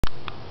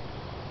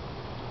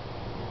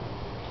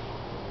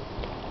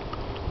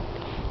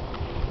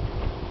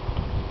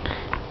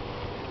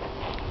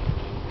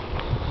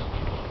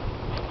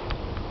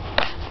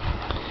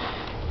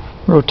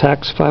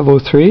Rotax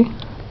 503.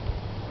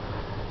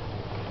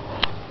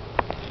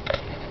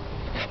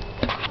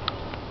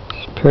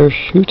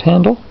 Parachute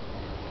handle.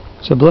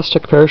 It's a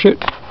ballistic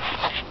parachute.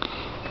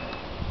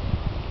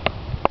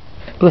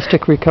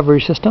 Ballistic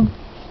recovery system.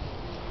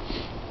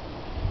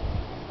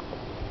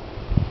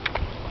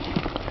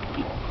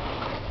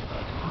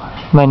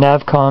 My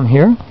navcom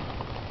here.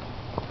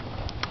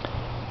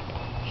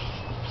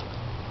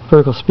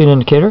 Vertical speed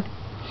indicator.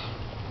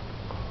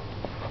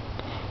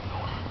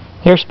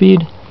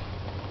 Airspeed.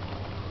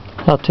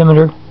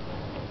 Altimeter.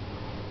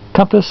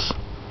 Compass.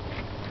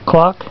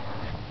 Clock.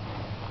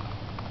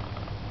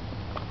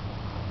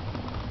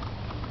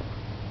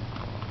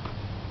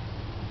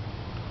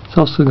 It's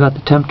also got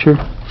the temperature,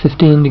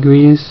 15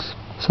 degrees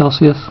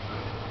Celsius.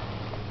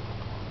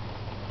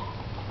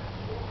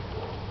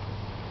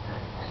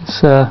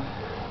 It's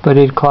about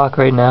 8 o'clock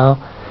right now.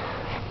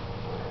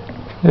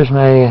 There's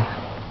my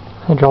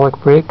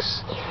hydraulic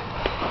brakes.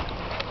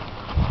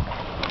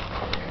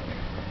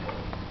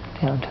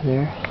 Down to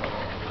there.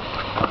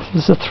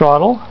 This is a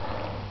throttle.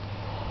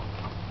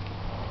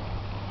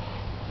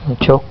 And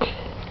a choke.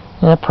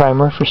 And a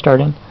primer for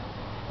starting.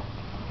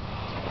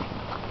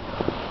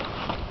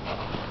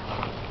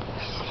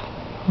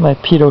 My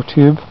pitot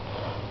tube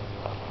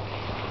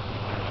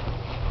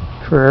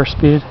for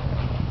airspeed.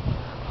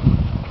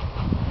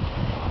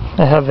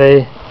 I have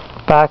a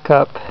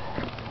backup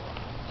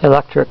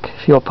electric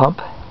fuel pump,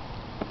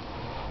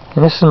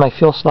 and this is my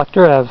fuel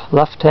selector. I have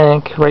left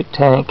tank, right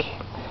tank,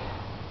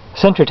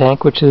 center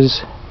tank, which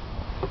is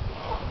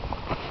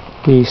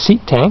the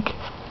seat tank.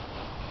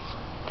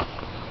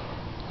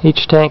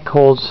 Each tank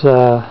holds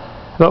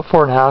about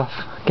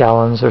 4.5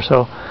 gallons or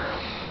so.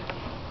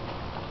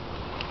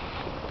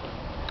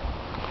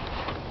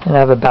 And I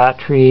have a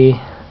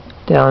battery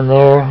down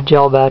there,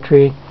 gel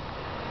battery,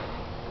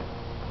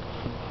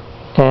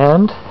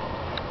 and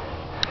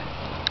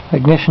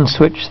ignition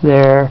switch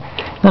there,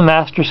 the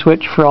master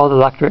switch for all the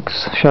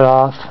electrics shut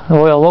off,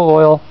 low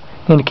oil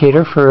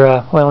indicator for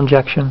oil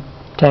injection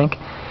tank,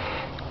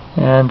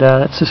 and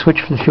that's a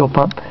switch for the fuel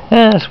pump,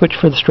 and a switch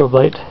for the strobe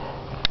light.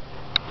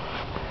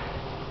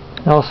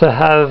 I also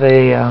have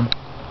a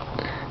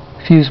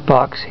fuse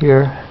box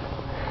here,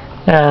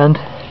 and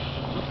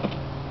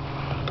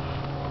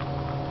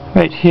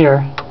right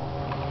here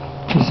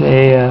is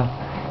a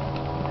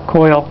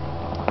coil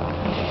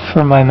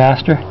from my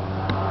master.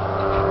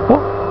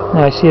 Oh,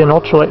 now I see an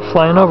ultralight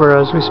flying over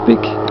as we speak.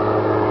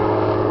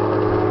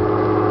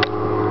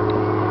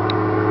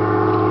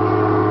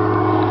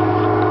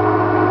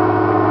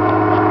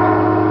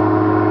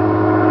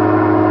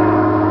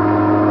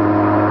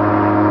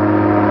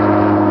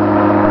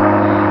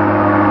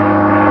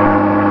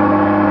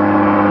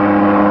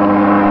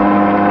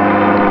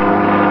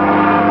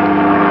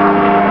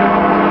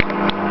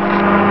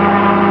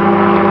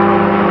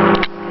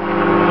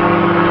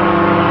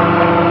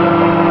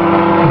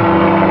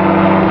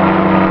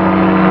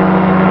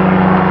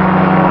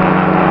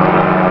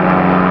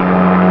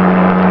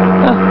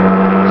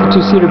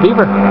 Two-seater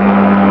Beaver.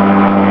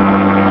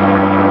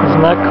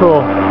 Isn't that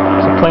cool?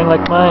 It's a plane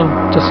like mine,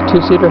 just a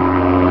two-seater.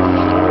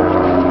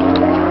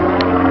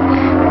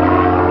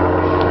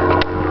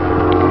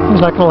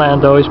 He's not going to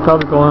land though, he's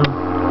probably going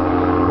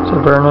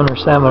to Vernon or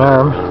Salmon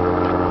Arm.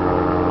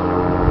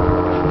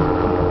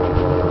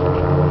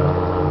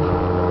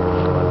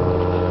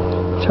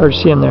 It's hard to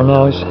see him there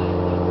now, he's a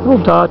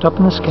little dot up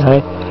in the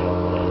sky.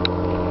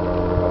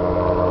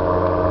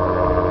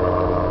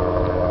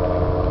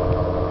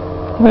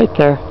 Right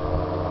there.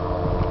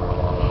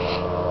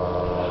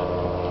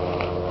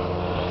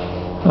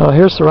 Oh,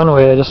 here's the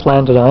runway I just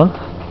landed on.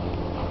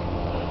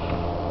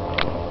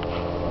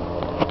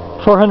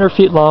 400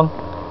 feet long.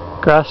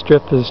 Grass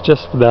strip is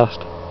just the best.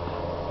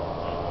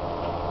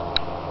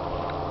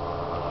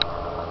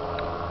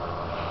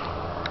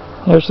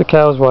 There's the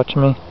cows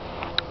watching me.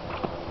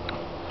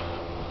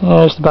 And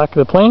there's the back of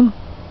the plane.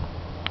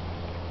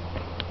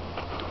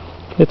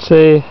 It's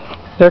a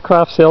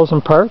aircraft sales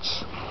and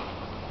parts.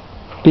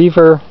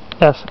 Beaver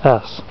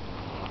SS.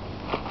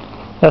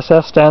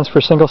 SS stands for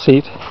single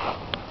seat.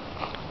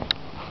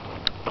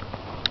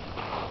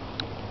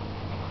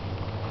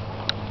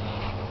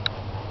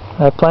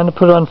 I plan to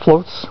put it on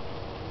floats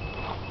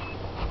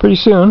pretty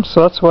soon,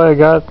 so that's why I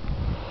got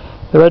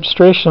the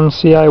registration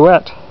CI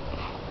wet.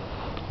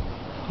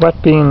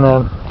 Wet being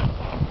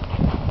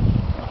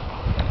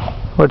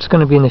what it's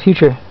going to be in the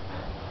future.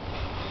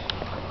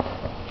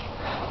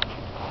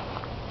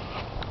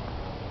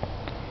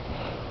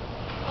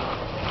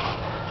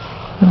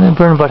 And then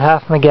burn about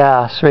half my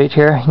gas right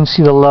here. You can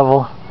see the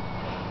level.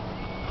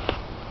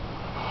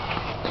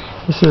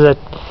 This is a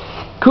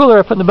cooler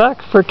up in the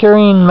back for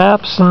carrying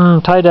maps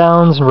and tie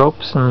downs and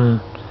ropes and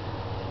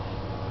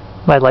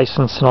my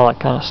license and all that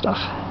kind of stuff.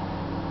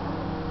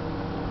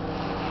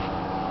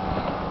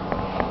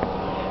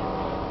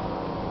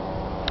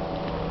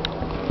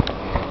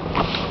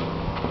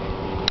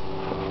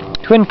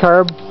 Twin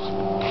carb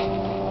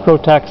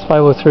Rotax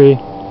 503,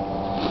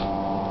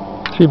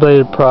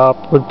 3-bladed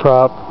prop, wood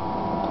prop.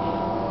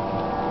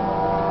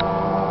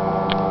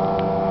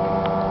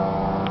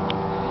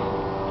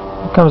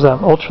 Here comes that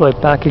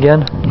Ultralight back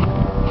again.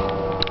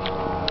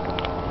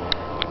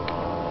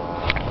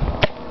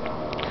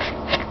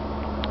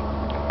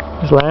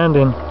 He's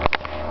landing.